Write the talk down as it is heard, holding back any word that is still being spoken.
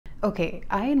Okay,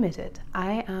 I admit it,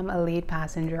 I am a late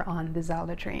passenger on the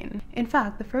Zelda train. In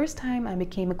fact, the first time I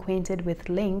became acquainted with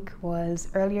Link was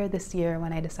earlier this year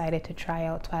when I decided to try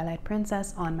out Twilight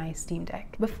Princess on my Steam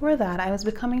Deck. Before that, I was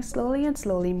becoming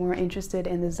slowly more interested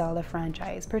in the Zelda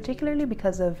franchise, particularly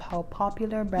because of how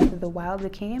popular Breath of the Wild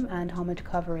became and how much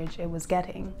coverage it was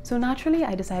getting. So naturally,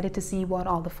 I decided to see what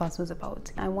all the fuss was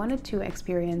about. I wanted to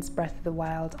experience Breath of the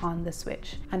Wild on the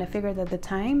Switch, and I figured at the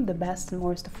time the best and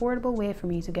most affordable way for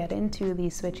me to get into the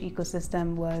Switch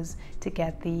ecosystem was to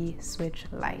get the Switch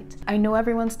Lite. I know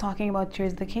everyone's talking about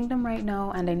Tears of the Kingdom right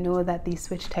now, and I know that the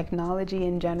Switch technology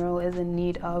in general is in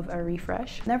need of a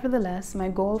refresh. Nevertheless, my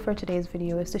goal for today's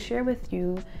video is to share with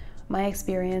you my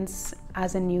experience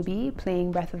as a newbie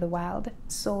playing Breath of the Wild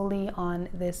solely on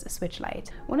this Switch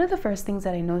Lite. One of the first things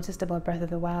that I noticed about Breath of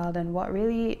the Wild and what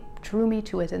really drew me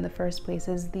to it in the first place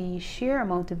is the sheer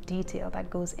amount of detail that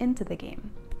goes into the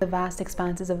game. The vast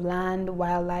expanses of land,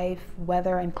 wildlife,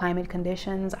 weather and climate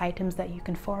conditions, items that you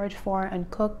can forage for and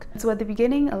cook. So at the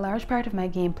beginning, a large part of my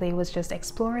gameplay was just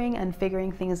exploring and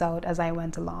figuring things out as I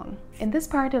went along. In this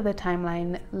part of the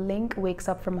timeline, Link wakes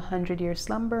up from a 100-year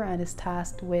slumber and is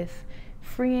tasked with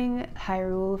freeing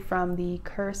Hyrule from the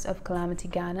curse of Calamity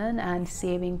Ganon and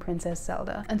saving Princess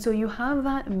Zelda. And so you have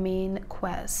that main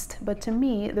quest, but to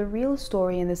me, the real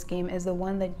story in this game is the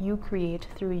one that you create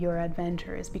through your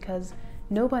adventures, because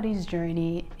nobody's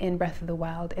journey in Breath of the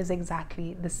Wild is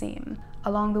exactly the same.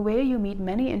 Along the way, you meet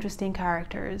many interesting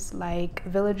characters, like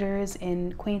villagers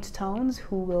in quaint towns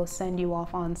who will send you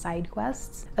off on side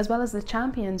quests, as well as the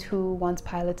champions who once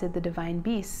piloted the divine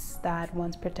beasts that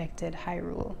once protected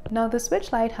Hyrule. Now, the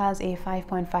Switch Lite has a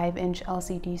 5.5-inch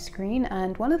LCD screen,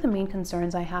 and one of the main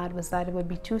concerns I had was that it would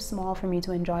be too small for me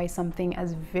to enjoy something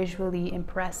as visually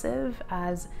impressive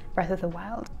as Breath of the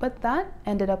Wild. But that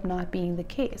ended up not being the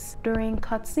case. During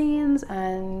cutscenes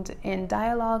and in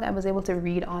dialogue, I was able to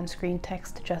read on-screen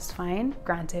text just fine.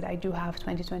 Granted, I do have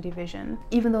 20/20 vision.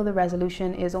 Even though the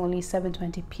resolution is only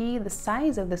 720p, the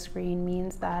size of the screen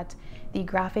means that the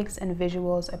graphics and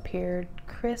visuals appeared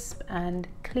crisp and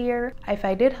clear. If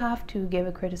I did have to give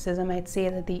a criticism, I'd say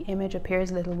that the image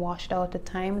appears a little washed out at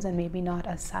times and maybe not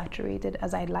as saturated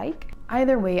as I'd like.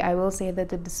 Either way, I will say that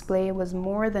the display was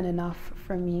more than enough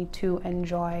for me to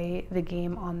enjoy the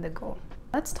game on the go.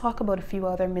 Let's talk about a few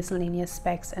other miscellaneous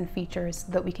specs and features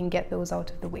so that we can get those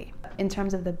out of the way. In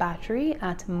terms of the battery,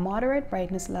 at moderate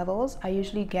brightness levels, I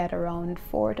usually get around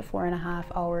 4 to 4.5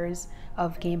 hours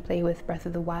of gameplay with Breath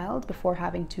of the Wild before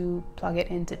having to plug it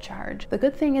in to charge. The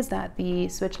good thing is that the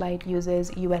Switch Lite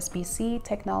uses USB-C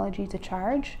technology to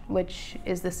charge, which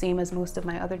is the same as most of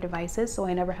my other devices, so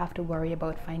I never have to worry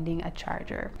about finding a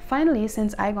charger. Finally,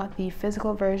 since I got the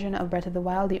physical version of Breath of the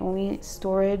Wild, the only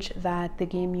storage that the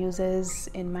game uses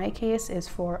in my case is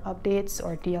for updates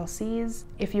or DLCs.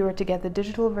 If you were to get the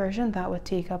digital version, that would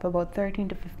take up about 13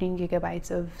 to 15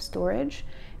 gigabytes of storage.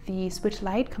 The Switch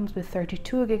Lite comes with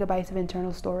 32 gigabytes of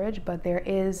internal storage, but there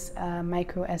is a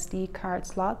micro SD card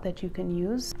slot that you can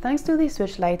use. Thanks to the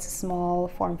Switch Lite's small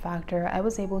form factor, I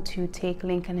was able to take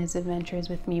Link and his adventures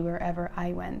with me wherever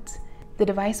I went. The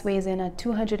device weighs in at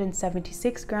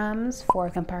 276 grams. For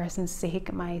comparison's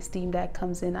sake, my Steam Deck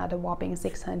comes in at a whopping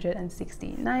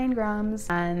 669 grams.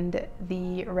 And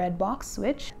the red box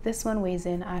Switch, this one weighs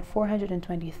in at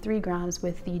 423 grams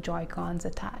with the Joy-Cons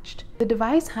attached. The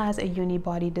device has a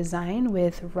unibody design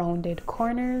with rounded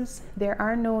corners. There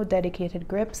are no dedicated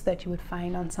grips that you would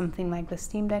find on something like the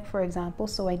Steam Deck, for example,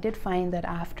 so I did find that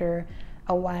after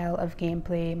a while of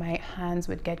gameplay, my hands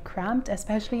would get cramped,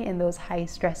 especially in those high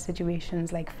stress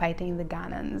situations like fighting the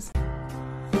Ganons.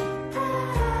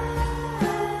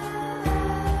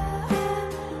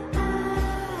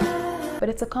 But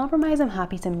it's a compromise I'm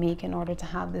happy to make in order to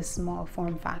have this small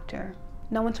form factor.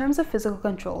 Now, in terms of physical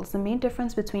controls, the main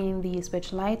difference between the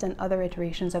Switch Lite and other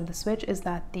iterations of the Switch is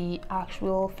that the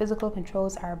actual physical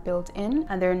controls are built in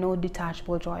and there are no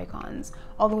detachable Joy-Cons.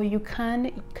 Although you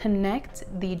can connect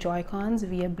the Joy-Cons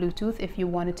via Bluetooth if you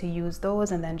wanted to use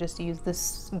those and then just use the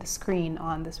screen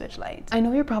on the Switch Lite. I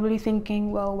know you're probably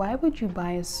thinking, well, why would you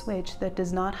buy a Switch that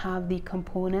does not have the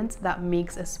components that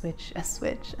makes a Switch a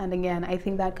Switch? And again, I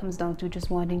think that comes down to just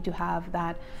wanting to have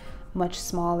that much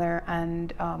smaller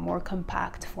and more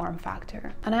compact form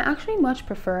factor. And I actually much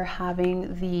prefer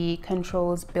having the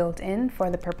controls built in for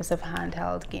the purpose of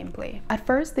handheld gameplay. At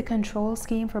first, the control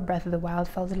scheme for Breath of the Wild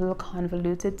felt a little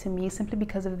convoluted to me simply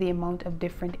because of the amount of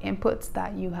different inputs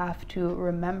that you have to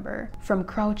remember. From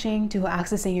crouching to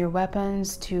accessing your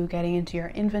weapons to getting into your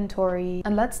inventory.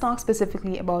 And let's talk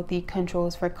specifically about the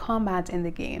controls for combat in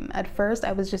the game. At first,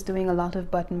 I was just doing a lot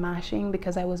of button mashing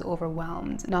because I was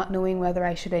overwhelmed, not knowing whether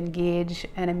I should engage engage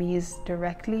enemies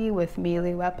directly with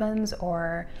melee weapons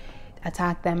or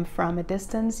attack them from a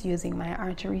distance using my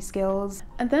archery skills.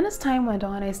 And then as time went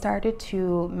on, I started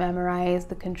to memorize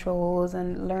the controls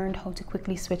and learned how to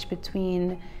quickly switch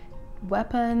between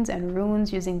weapons and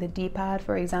runes using the D-pad,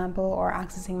 for example, or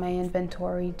accessing my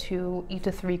inventory to eat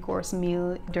a 3-course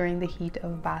meal during the heat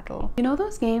of battle. You know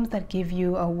those games that give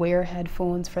you a wear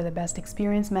headphones for the best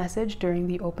experience message during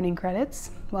the opening credits?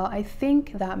 Well, I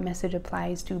think that message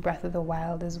applies to Breath of the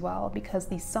Wild as well, because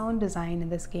the sound design in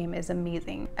this game is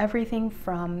amazing. Everything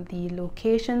from the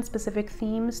location-specific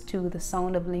themes to the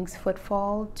sound of Link's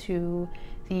footfall to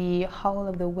the howl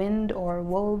of the wind or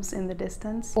wolves in the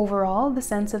distance. Overall, the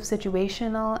sense of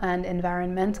situational and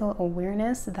environmental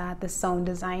awareness that the sound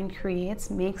design creates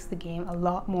makes the game a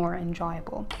lot more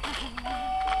enjoyable.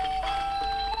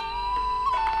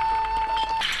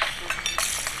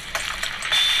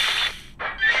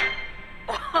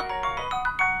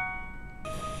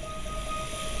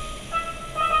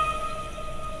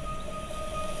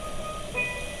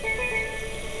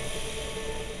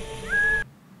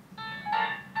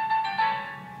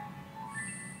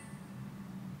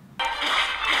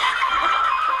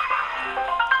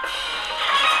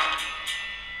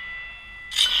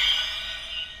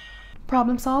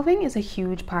 Problem solving is a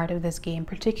huge part of this game,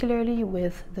 particularly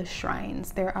with the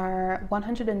shrines. There are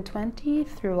 120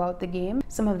 throughout the game.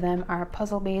 Some of them are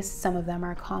puzzle based, some of them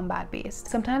are combat based.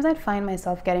 Sometimes I'd find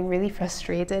myself getting really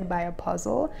frustrated by a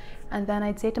puzzle, and then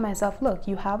I'd say to myself, look,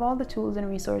 you have all the tools and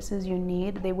resources you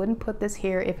need. They wouldn't put this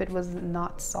here if it was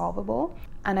not solvable.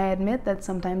 And I admit that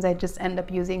sometimes I just end up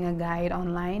using a guide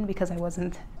online because I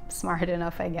wasn't smart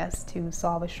enough, I guess, to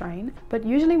solve a shrine. But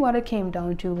usually what it came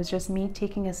down to was just me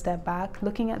taking a step back,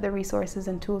 looking at the resources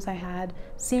and tools I had,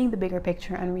 seeing the bigger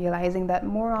picture, and realizing that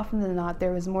more often than not,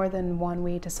 there was more than one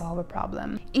way to solve a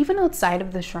problem. Even outside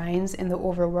of the shrines in the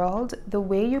overworld, the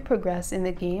way you progress in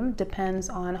the game depends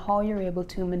on how you're able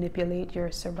to manipulate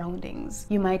your surroundings.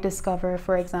 You might discover,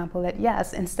 for example, that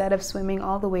yes, instead of swimming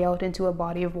all the way out into a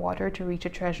body of water to reach a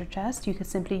treasure chest, you could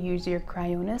simply use your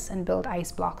cryonis and build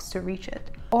ice blocks to reach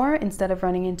it. Or instead of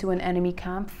running into an enemy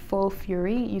camp full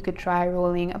fury, you could try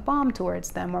rolling a bomb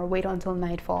towards them or wait until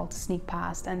nightfall to sneak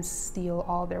past and steal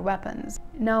all their weapons.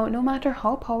 Now, no matter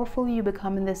how powerful you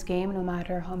become in this game, no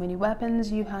matter how many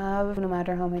weapons you have, no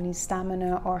matter how many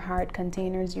stamina or heart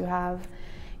containers you have,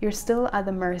 you're still at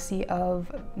the mercy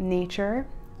of nature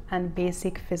and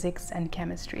basic physics and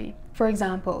chemistry. For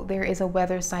example, there is a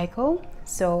weather cycle,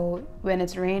 so when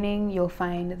it's raining, you'll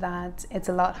find that it's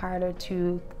a lot harder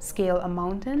to scale a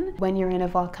mountain. When you're in a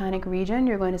volcanic region,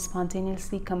 you're going to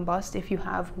spontaneously combust if you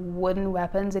have wooden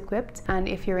weapons equipped, and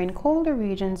if you're in colder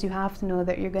regions, you have to know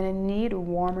that you're going to need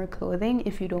warmer clothing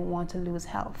if you don't want to lose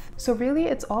health. So really,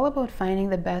 it's all about finding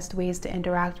the best ways to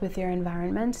interact with your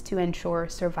environment to ensure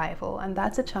survival, and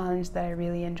that's a challenge that I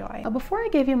really enjoy. Now, before I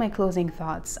give you my closing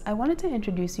thoughts, I wanted to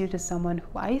introduce you to someone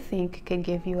who I think can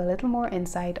give you a little more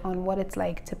insight on what it's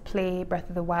like to play Breath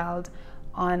of the Wild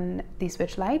on the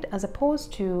Switch Lite as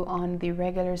opposed to on the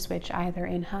regular Switch, either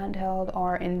in handheld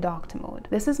or in docked mode.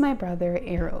 This is my brother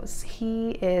Eros. He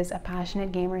is a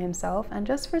passionate gamer himself, and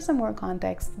just for some more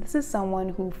context, this is someone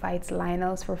who fights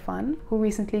Lionels for fun, who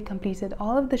recently completed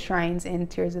all of the shrines in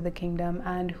Tears of the Kingdom,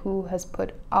 and who has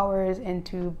put hours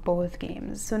into both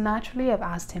games. So naturally, I've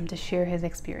asked him to share his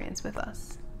experience with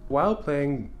us. While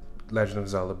playing Legend of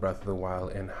Zelda Breath of the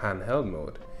Wild in handheld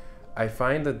mode, I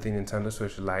find that the Nintendo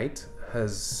Switch Lite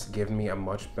has given me a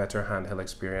much better handheld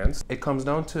experience. It comes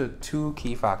down to two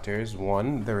key factors.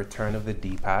 One, the return of the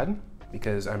D-pad,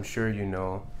 because I'm sure you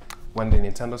know, when the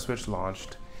Nintendo Switch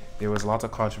launched, there was a lot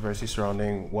of controversy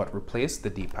surrounding what replaced the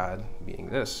D-pad, being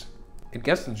this. It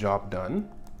gets the job done,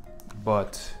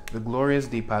 but the glorious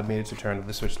D-pad made its return to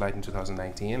the Switch Lite in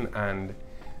 2019, and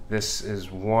this is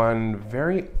one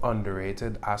very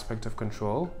underrated aspect of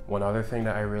control. One other thing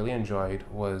that I really enjoyed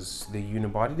was the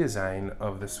unibody design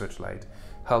of the Switch Lite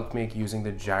helped make using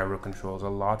the gyro controls a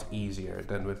lot easier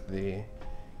than with the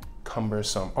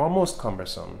cumbersome, almost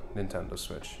cumbersome Nintendo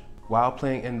Switch. While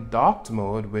playing in docked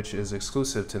mode, which is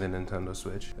exclusive to the Nintendo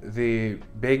Switch, the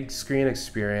big screen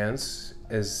experience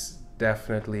is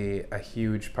definitely a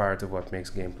huge part of what makes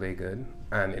gameplay good,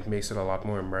 and it makes it a lot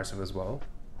more immersive as well.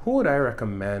 Who would I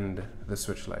recommend the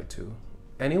Switch Lite to?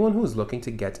 Anyone who's looking to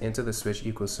get into the Switch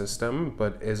ecosystem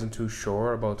but isn't too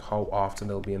sure about how often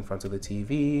they'll be in front of the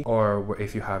TV, or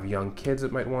if you have young kids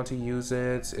that might want to use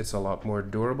it. It's a lot more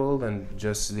durable than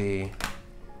just the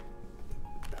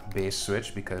base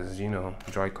Switch because, you know,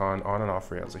 Joy-Con on and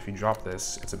off rails. If you drop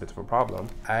this, it's a bit of a problem.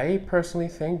 I personally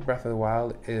think Breath of the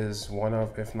Wild is one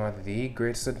of, if not the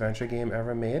greatest adventure game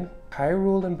ever made.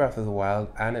 Hyrule in Breath of the Wild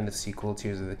and in the sequel,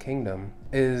 Tears of the Kingdom,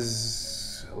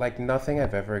 is like nothing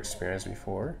I've ever experienced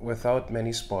before. Without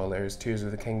many spoilers, Tears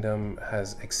of the Kingdom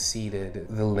has exceeded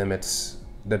the limits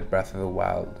that Breath of the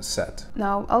Wild set.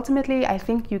 Now, ultimately, I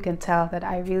think you can tell that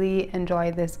I really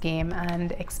enjoy this game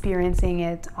and experiencing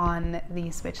it on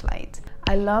the Switch Lite.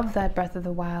 I love that Breath of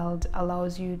the Wild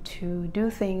allows you to do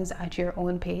things at your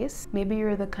own pace. Maybe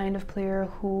you're the kind of player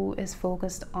who is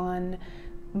focused on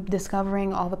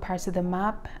discovering all the parts of the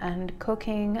map and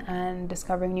cooking and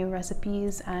discovering new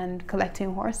recipes and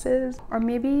collecting horses, or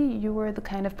maybe you were the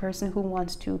kind of person who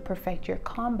wants to perfect your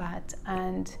combat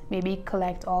and maybe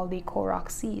collect all the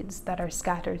Korok seeds that are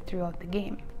scattered throughout the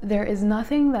game. There is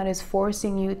nothing that is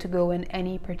forcing you to go in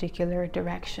any particular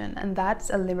direction, and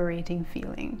that's a liberating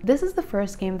feeling. This is the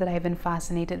first game that I've been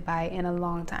fascinated by in a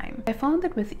long time. I found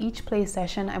that with each play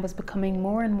session I was becoming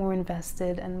more and more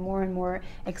invested and more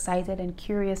excited and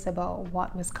curious about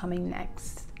what was coming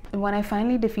next. And when I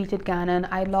finally defeated Ganon,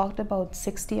 I logged about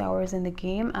 60 hours in the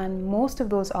game, and most of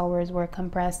those hours were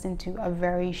compressed into a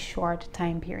very short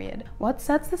time period. What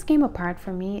sets this game apart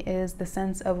for me is the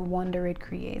sense of wonder it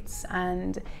creates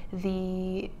and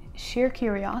the sheer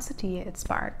curiosity it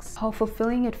sparks, how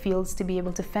fulfilling it feels to be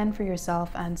able to fend for yourself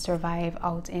and survive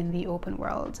out in the open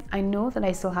world. I know that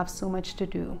I still have so much to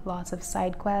do, lots of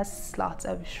side quests, lots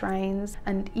of shrines,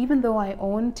 and even though I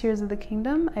own Tears of the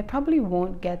Kingdom, I probably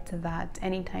won't get to that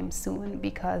anytime soon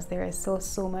because there is still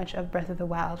so much of Breath of the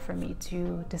Wild for me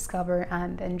to discover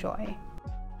and enjoy.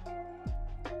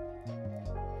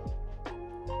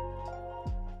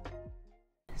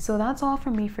 So that's all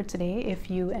from me for today. If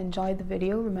you enjoyed the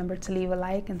video, remember to leave a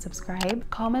like and subscribe.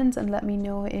 Comment and let me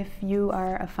know if you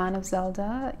are a fan of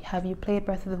Zelda. Have you played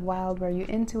Breath of the Wild? Were you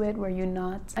into it? Were you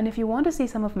not? And if you want to see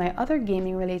some of my other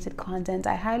gaming related content,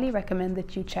 I highly recommend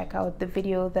that you check out the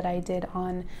video that I did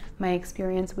on my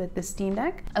experience with the Steam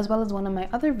Deck, as well as one of my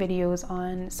other videos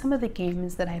on some of the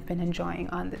games that I've been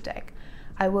enjoying on the deck.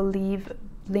 I will leave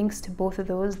links to both of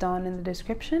those down in the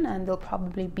description, and they'll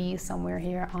probably be somewhere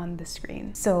here on the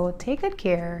screen. So take good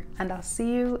care, and I'll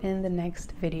see you in the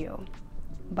next video.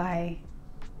 Bye.